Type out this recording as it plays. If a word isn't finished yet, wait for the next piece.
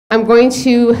I'm going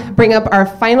to bring up our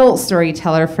final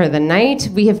storyteller for the night.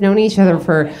 We have known each other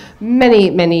for many,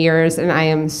 many years, and I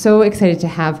am so excited to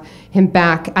have him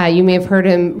back. You may have heard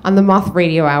him on the Moth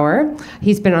Radio Hour.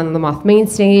 He's been on the Moth main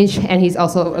stage, and he's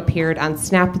also appeared on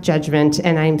Snap Judgment,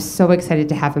 and I'm so excited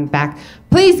to have him back.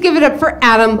 Please give it up for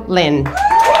Adam Linn.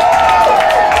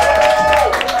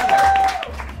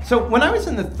 So when I was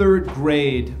in the 3rd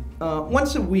grade,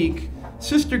 once a week,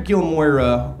 Sister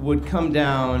Gilmoira would come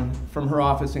down from her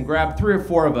office and grab 3 or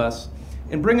 4 of us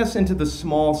and bring us into the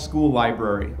small school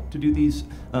library to do these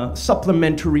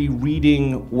supplementary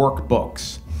reading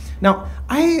workbooks. Now,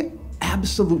 I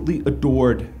absolutely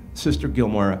adored Sister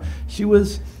Gilmoira. She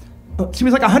was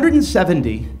like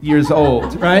 170 years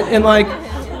old, right?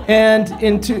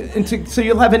 So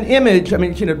you'll have an image. I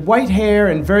mean, she had white hair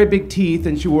and very big teeth,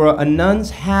 and she wore a nun's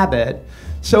habit.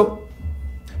 So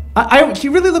she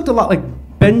really looked a lot like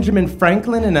Benjamin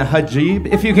Franklin in a hijab,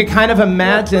 if you could kind of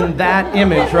imagine that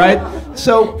image, right?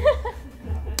 So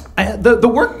the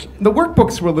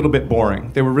workbooks were a little bit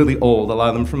boring. They were really old, a lot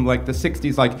of them from like the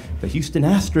 60s, like the Houston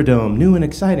Astrodome, new and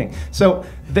exciting. So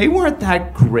they weren't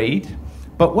that great,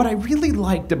 but what I really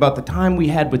liked about the time we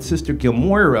had with Sister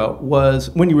Gilmoira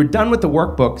was when you were done with the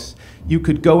workbooks, you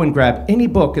could go and grab any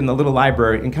book in the little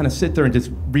library and kind of sit there and just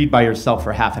read by yourself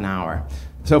for half an hour.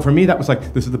 So for me, that was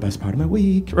like, this is the best part of my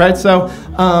week, right? So,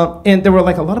 and there were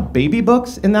like a lot of baby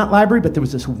books in that library, but there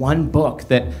was this one book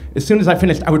that as soon as I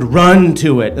finished, I would run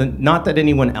to it. And not that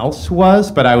anyone else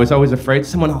was, but I was always afraid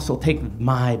someone else will take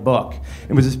my book.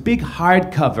 It was this big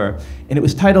hardcover, and it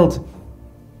was titled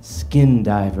Skin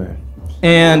Diver.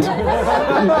 And,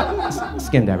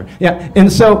 Skin Diver, yeah.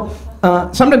 And so,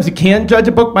 sometimes you can judge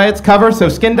a book by its cover. So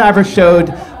Skin Diver showed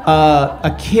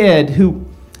a kid who,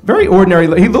 very ordinary,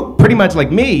 he looked pretty much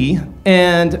like me,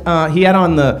 and he had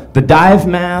on the dive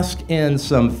mask and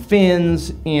some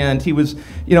fins, and he was,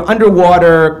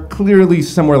 underwater, clearly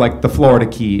somewhere like the Florida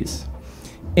Keys.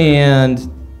 And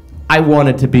I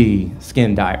wanted to be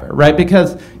Skin Diver, right?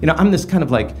 Because, I'm this kind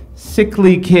of like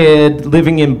sickly kid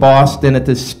living in Boston at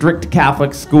this strict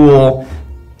Catholic school.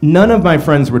 None of my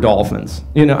friends were dolphins.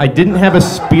 I didn't have a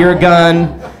spear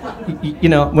gun.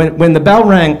 When the bell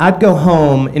rang, I'd go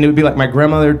home, and it would be like my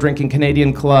grandmother drinking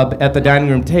Canadian Club at the dining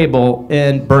room table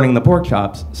and burning the pork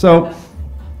chops. So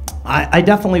I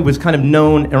definitely was kind of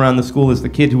known around the school as the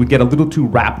kid who would get a little too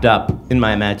wrapped up in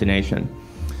my imagination.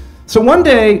 So one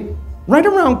day, right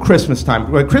around Christmas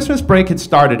time, when Christmas break had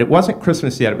started, it wasn't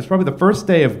Christmas yet, it was probably the first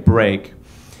day of break,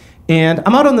 and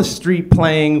I'm out on the street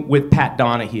playing with Pat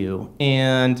Donahue,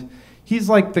 and he's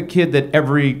like the kid that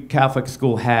every Catholic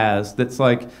school has that's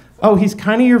like, oh, he's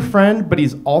kind of your friend, but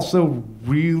he's also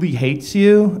really hates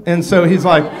you. And so he's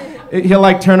like, he'll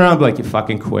like turn around and be like, you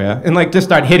fucking queer, and like just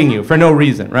start hitting you for no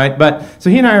reason, right? But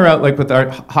so he and I are out like with our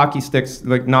hockey sticks,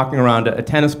 like knocking around a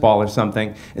tennis ball or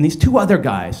something, and these 2 other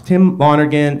guys, Tim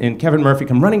Lonergan and Kevin Murphy,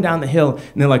 come running down the hill,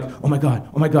 and they're like, oh my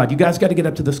God, you guys got to get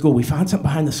up to the school. We found something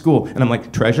behind the school. And I'm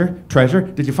like, treasure?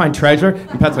 Did you find treasure?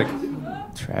 And Pat's like,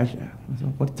 treasure?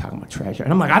 What are you talking about, treasure?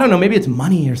 And I'm like, I don't know, maybe it's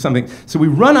money or something. So we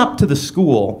run up to the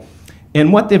school,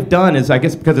 and what they've done is, I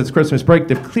guess because it's Christmas break,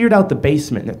 they've cleared out the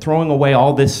basement, and they're throwing away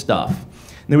all this stuff.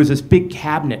 And there was this big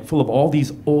cabinet full of all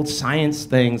these old science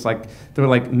things, like they were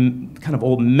like kind of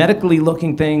old medically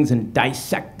looking things, and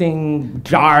dissecting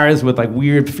jars with like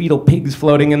weird fetal pigs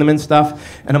floating in them and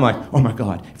stuff. And I'm like, oh my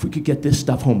God, if we could get this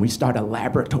stuff home, we start a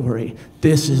laboratory.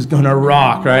 This is gonna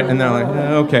rock, right? And they're like,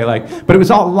 okay, but it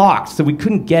was all locked, so we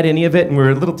couldn't get any of it, and we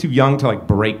were a little too young to like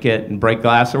break it and break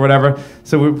glass or whatever.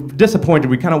 So we were disappointed.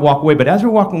 We kind of walk away, but as we're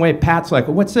walking away, Pat's like,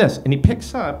 well, what's this? And he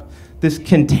picks up this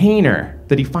container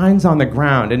that he finds on the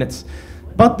ground, and it's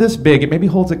about this big. It maybe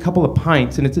holds a couple of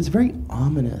pints, and it's this very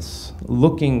ominous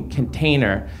looking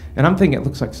container. And I'm thinking it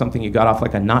looks like something you got off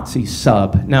like a Nazi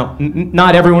sub. Now,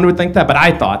 not everyone would think that, but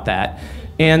I thought that.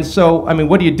 And so, I mean,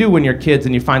 what do you do when you're kids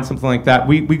and you find something like that?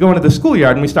 We go into the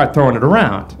schoolyard and we start throwing it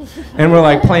around. And we're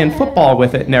like playing football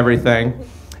with it and everything.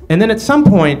 And then at some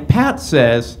point, Pat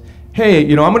says, hey,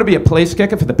 I'm going to be a place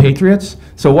kicker for the Patriots,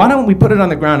 so why don't we put it on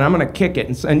the ground and I'm going to kick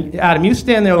it. And Adam, you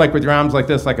stand there like with your arms like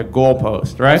this, like a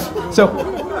goalpost, right? So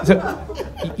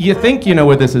you think you know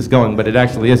where this is going, but it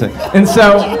actually isn't. And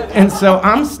so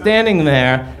I'm standing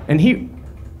there, and he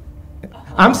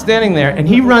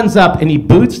runs up and he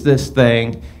boots this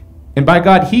thing, and by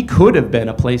God, he could have been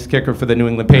a place kicker for the New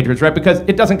England Patriots, right? Because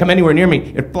it doesn't come anywhere near me.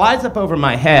 It flies up over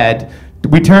my head.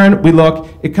 We turn, we look,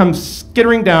 it comes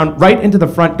skittering down right into the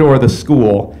front door of the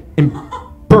school and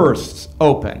bursts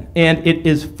open. And it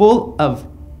is full of,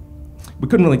 we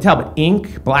couldn't really tell, but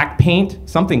ink, black paint,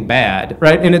 something bad,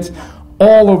 right? And it's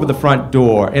all over the front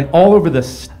door and all over the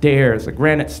stairs, the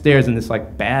granite stairs, and this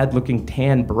like bad-looking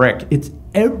tan brick. It's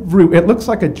everywhere. It looks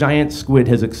like a giant squid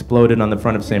has exploded on the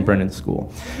front of St. Brennan's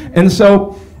School. And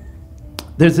so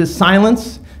there's this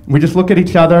silence. We just look at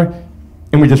each other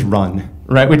and we just run,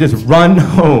 right? We just run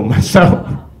home.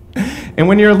 So, and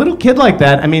when you're a little kid like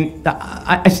that, I mean,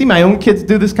 I see my own kids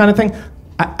do this kind of thing.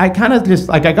 I kind of just,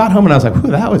 like, I got home and I was like,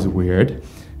 whew, that was weird.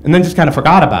 And then just kind of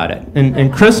forgot about it.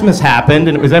 And Christmas happened,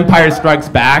 and it was Empire Strikes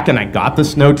Back, and I got the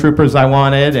snowtroopers I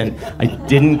wanted, and I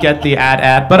didn't get the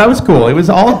ad, but I was cool. It was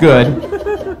all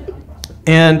good.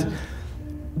 And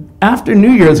after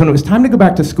New Year's, when it was time to go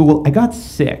back to school, I got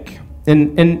sick.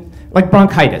 And like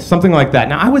bronchitis, something like that.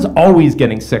 Now, I was always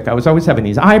getting sick. I was always having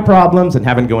these eye problems and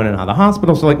having to go in and out of the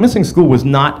hospital. So like missing school was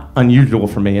not unusual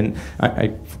for me. And I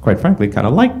quite frankly, kind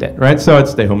of liked it, right? So I'd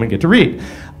stay home and get to read.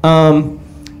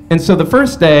 And so the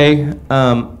first day,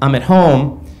 I'm at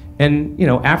home, and you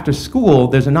know, after school,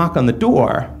 there's a knock on the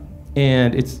door,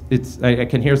 and I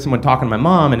can hear someone talking to my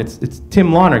mom, and it's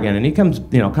Tim Lonergan, and he comes,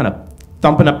 you know, kind of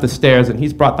thumping up the stairs, and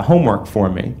he's brought the homework for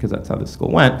me, because that's how this school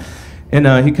went. And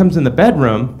he comes in the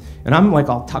bedroom, and I'm like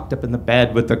all tucked up in the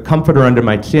bed with the comforter under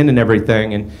my chin and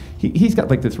everything, and he's got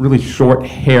like this really short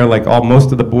hair, like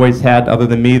most of the boys had, other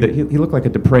than me, that he looked like a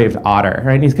depraved otter,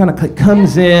 right? And he's kind of like,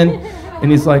 comes in,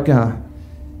 and he's like,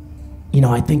 you know,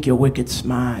 I think you're wicked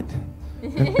smart.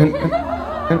 And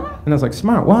I was like,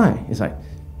 smart, why? He's like,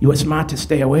 you were smart to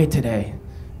stay away today.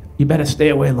 You better stay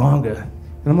away longer.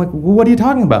 And I'm like, well, what are you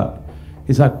talking about?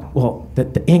 He's like, well,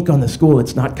 the ink on the school,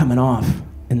 it's not coming off.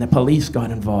 And the police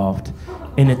got involved.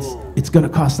 And it's gonna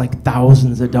cost like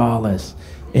thousands of dollars.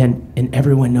 And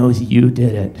everyone knows you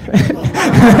did it.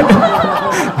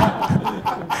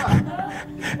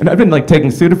 And I've been like taking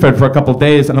Sudafed for a couple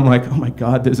days, and I'm like, oh my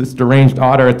God, there's this deranged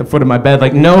otter at the foot of my bed.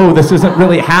 Like, no, this isn't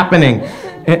really happening.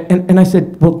 And I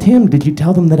said, well, Tim, did you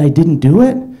tell them that I didn't do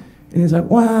it? And he's like,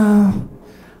 well,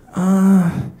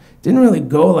 didn't really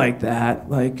go like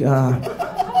that. Like,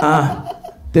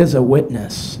 there's a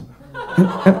witness. And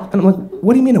I'm like,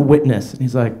 what do you mean a witness? And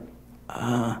he's like,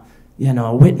 you know,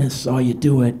 a witness saw you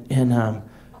do it, and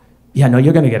yeah, no,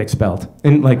 you're gonna get expelled.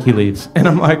 And like, he leaves. And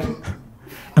I'm like,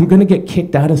 I'm gonna get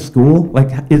kicked out of school? Like,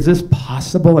 is this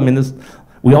possible? I mean,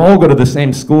 we all go to the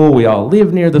same school, we all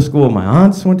live near the school, my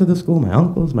aunts went to the school, my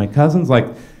uncles, my cousins, like,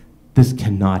 this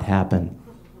cannot happen.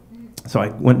 So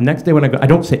next day when I go, I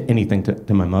don't say anything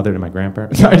to my mother, to my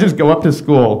grandparents. So I just go up to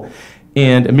school,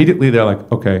 and immediately they're like,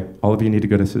 okay, all of you need to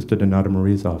go to Sister Donata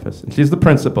Marie's office. And she's the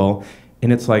principal,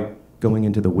 and it's like going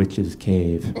into the witch's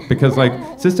cave. Because like,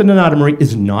 Sister Donata Marie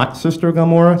is not Sister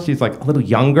Gomorrah. She's like a little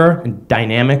younger and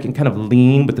dynamic and kind of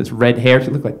lean with this red hair.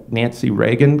 She looked like Nancy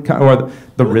Reagan, or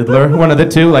the Riddler, one of the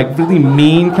two, like really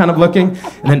mean kind of looking.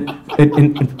 And then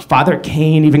and Father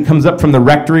Kane even comes up from the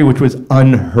rectory, which was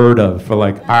unheard of for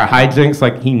like our hijinks.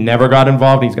 Like, he never got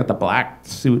involved. He's got the black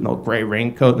suit and the gray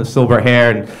raincoat and the silver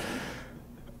hair. And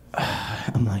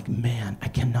I'm like, man, I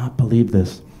cannot believe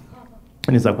this.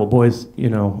 And he's like, well, boys,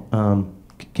 you know,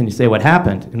 can you say what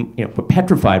happened? And you know, we're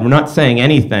petrified. We're not saying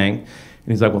anything. And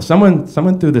he's like, well, someone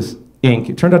threw this ink.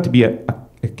 It turned out to be a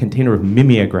container of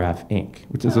mimeograph ink,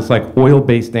 which is this like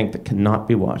oil-based ink that cannot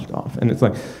be washed off. And it's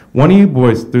like, one of you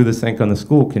boys threw this ink on the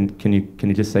school. Can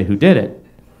you just say who did it?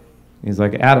 And he's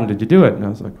like, Adam, did you do it? And I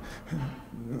was like,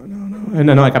 no. And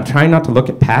then like, I'm trying not to look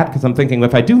at Pat, because I'm thinking, well,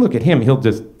 if I do look at him, he'll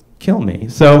just kill me.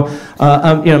 So you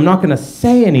know, I'm not going to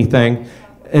say anything.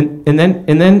 And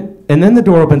then the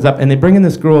door opens up, and they bring in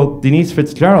this girl, Denise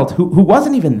Fitzgerald, who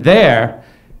wasn't even there.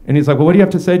 And he's like, well, what do you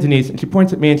have to say, Denise? And she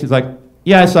points at me, and she's like,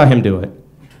 yeah, I saw him do it.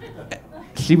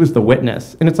 She was the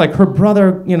witness. And it's like, her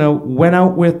brother, you know, went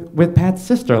out with Pat's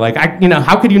sister. Like, you know,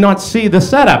 how could you not see the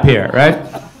setup here, right?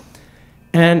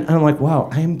 And I'm like, wow,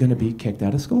 I am going to be kicked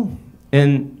out of school.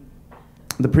 And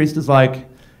the priest is like,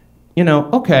 you know,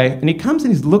 okay. And he comes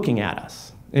and he's looking at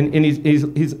us. And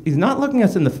he's not looking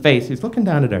us in the face. He's looking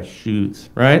down at our shoes,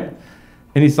 right?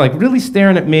 And he's like really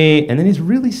staring at me, and then he's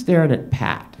really staring at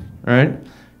Pat, right?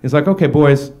 He's like, okay,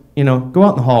 boys, you know, go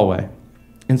out in the hallway.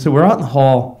 And so we're out in the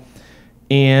hall,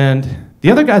 and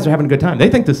the other guys are having a good time. They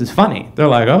think this is funny. They're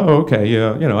like, oh, okay,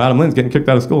 yeah, you know, Adam Lynn's getting kicked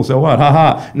out of school, so what,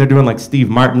 ha. And they're doing like Steve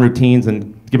Martin routines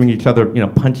and giving each other, you know,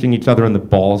 punching each other in the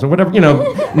balls or whatever, you know,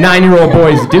 9-year-old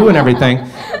boys do and everything.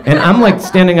 And I'm like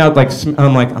standing out, like,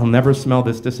 I'm like, I'll never smell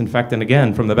this disinfectant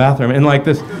again from the bathroom. And like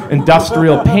this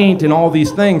industrial paint and all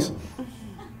these things.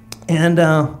 And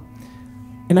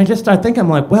I just start thinking, I'm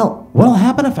like, well, what'll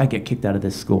happen if I get kicked out of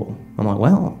this school? I'm like,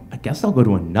 well, I guess I'll go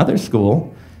to another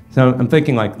school. So I'm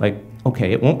thinking like,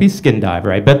 okay, it won't be skin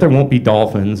diver. I bet there won't be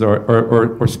dolphins or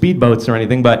speedboats or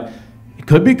anything, but it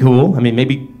could be cool. I mean,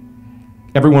 maybe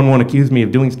everyone won't accuse me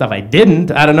of doing stuff I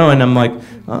didn't. I don't know. And I'm like,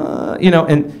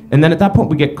 and then at that point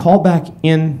we get called back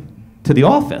in to the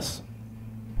office.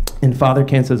 And Father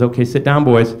Kane says, okay, sit down,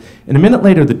 boys. And a minute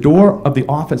later, the door of the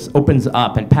office opens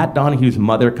up, and Pat Donahue's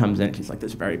mother comes in. She's like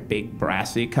this very big,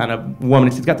 brassy kind of woman.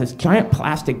 And she's got this giant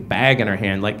plastic bag in her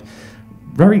hand, like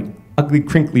very ugly,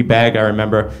 crinkly bag, I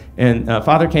remember. And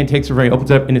Father Kane takes her, and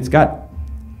opens it up, and it's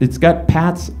got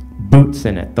Pat's boots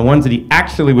in it, the ones that he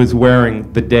actually was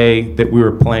wearing the day that we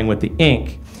were playing with the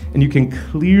ink. And you can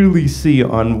clearly see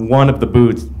on one of the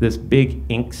boots this big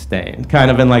ink stain, kind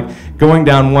of in like going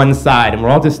down one side. And we're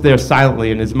all just there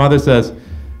silently. And his mother says,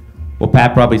 well,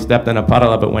 Pat probably stepped in a puddle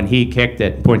of it when he kicked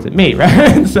it, and points at me,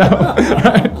 right? So,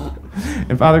 right?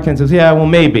 And Father Ken says, yeah, well,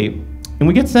 maybe. And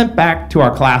we get sent back to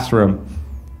our classroom,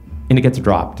 and it gets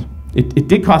dropped. It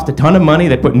did cost a ton of money.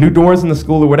 They put new doors in the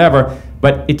school or whatever,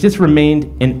 but it just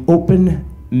remained an open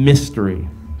mystery.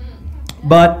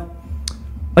 But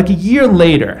like a year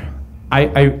later,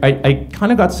 I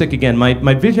kind of got sick again.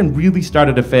 My vision really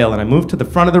started to fail, and I moved to the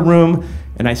front of the room,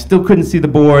 and I still couldn't see the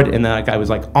board, and I was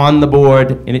like on the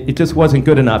board, and it just wasn't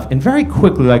good enough. And very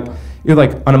quickly, on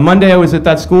a Monday I was at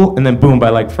that school, and then boom, by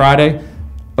like Friday,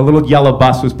 a little yellow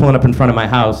bus was pulling up in front of my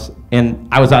house, and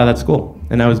I was out of that school.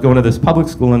 And I was going to this public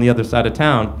school on the other side of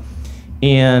town.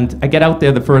 And I get out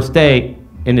there the first day,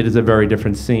 and it is a very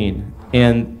different scene.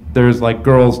 And there's like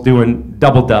girls doing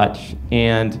double dutch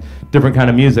and different kind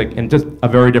of music, and just a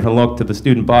very different look to the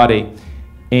student body.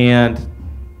 And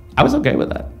I was okay with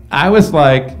that. I was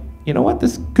like, you know what,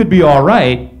 this could be all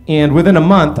right. And within a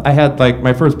month, I had like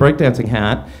my first breakdancing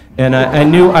hat, and I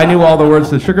knew all the words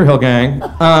to the Sugar Hill Gang,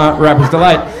 Rapper's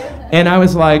Delight. And I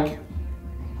was like,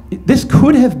 this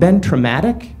could have been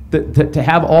traumatic, to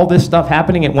have all this stuff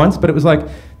happening at once, but it was like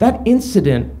that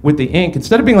incident with the ink,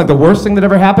 instead of being like the worst thing that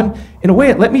ever happened, in a way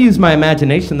it let me use my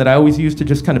imagination that I always used to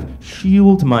just kind of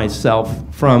shield myself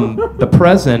from the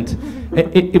present.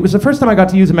 It was the first time I got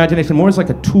to use imagination more as like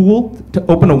a tool to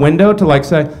open a window to like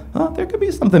say, oh, there could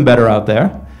be something better out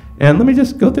there, and let me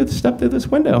just step through this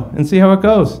window and see how it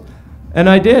goes. And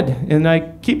I did, and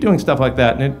I keep doing stuff like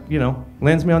that, and it,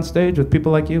 lands me on stage with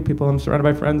people like you, people I'm surrounded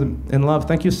by friends and love.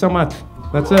 Thank you so much.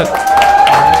 That's it.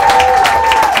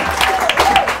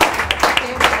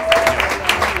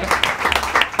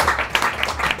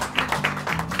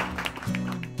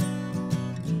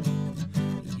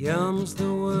 Yum's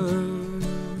the word